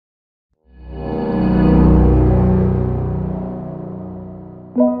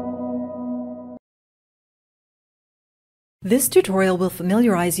This tutorial will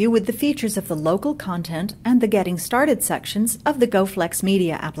familiarize you with the features of the local content and the Getting Started sections of the GoFlex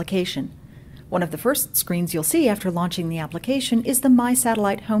Media application. One of the first screens you'll see after launching the application is the My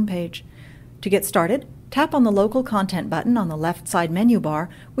Satellite homepage. To get started, tap on the Local Content button on the left side menu bar,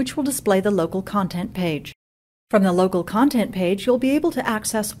 which will display the Local Content page. From the Local Content page, you'll be able to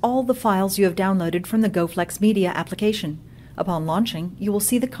access all the files you have downloaded from the GoFlex Media application. Upon launching, you will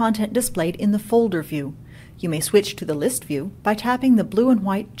see the content displayed in the folder view. You may switch to the list view by tapping the blue and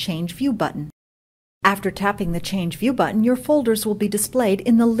white Change View button. After tapping the Change View button, your folders will be displayed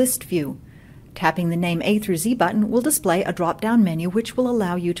in the list view. Tapping the Name A through Z button will display a drop-down menu which will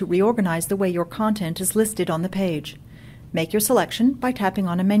allow you to reorganize the way your content is listed on the page. Make your selection by tapping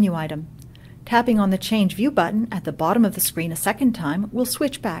on a menu item. Tapping on the Change View button at the bottom of the screen a second time will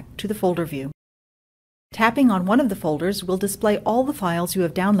switch back to the folder view. Tapping on one of the folders will display all the files you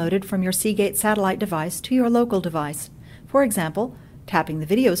have downloaded from your Seagate satellite device to your local device. For example, tapping the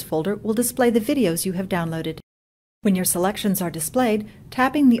Videos folder will display the videos you have downloaded. When your selections are displayed,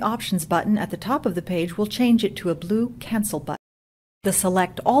 tapping the Options button at the top of the page will change it to a blue Cancel button. The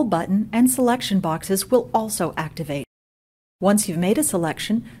Select All button and selection boxes will also activate. Once you've made a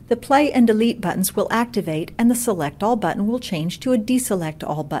selection, the Play and Delete buttons will activate and the Select All button will change to a Deselect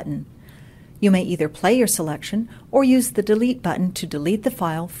All button. You may either play your selection or use the Delete button to delete the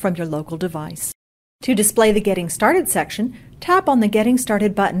file from your local device. To display the Getting Started section, tap on the Getting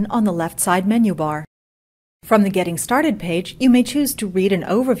Started button on the left side menu bar. From the Getting Started page, you may choose to read an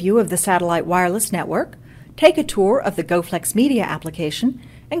overview of the satellite wireless network, take a tour of the GoFlex Media application,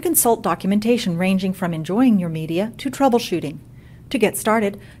 and consult documentation ranging from enjoying your media to troubleshooting. To get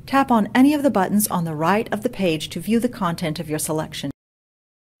started, tap on any of the buttons on the right of the page to view the content of your selection.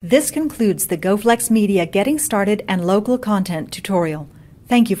 This concludes the GoFlex Media Getting Started and Local Content tutorial.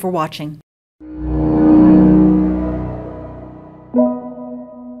 Thank you for watching.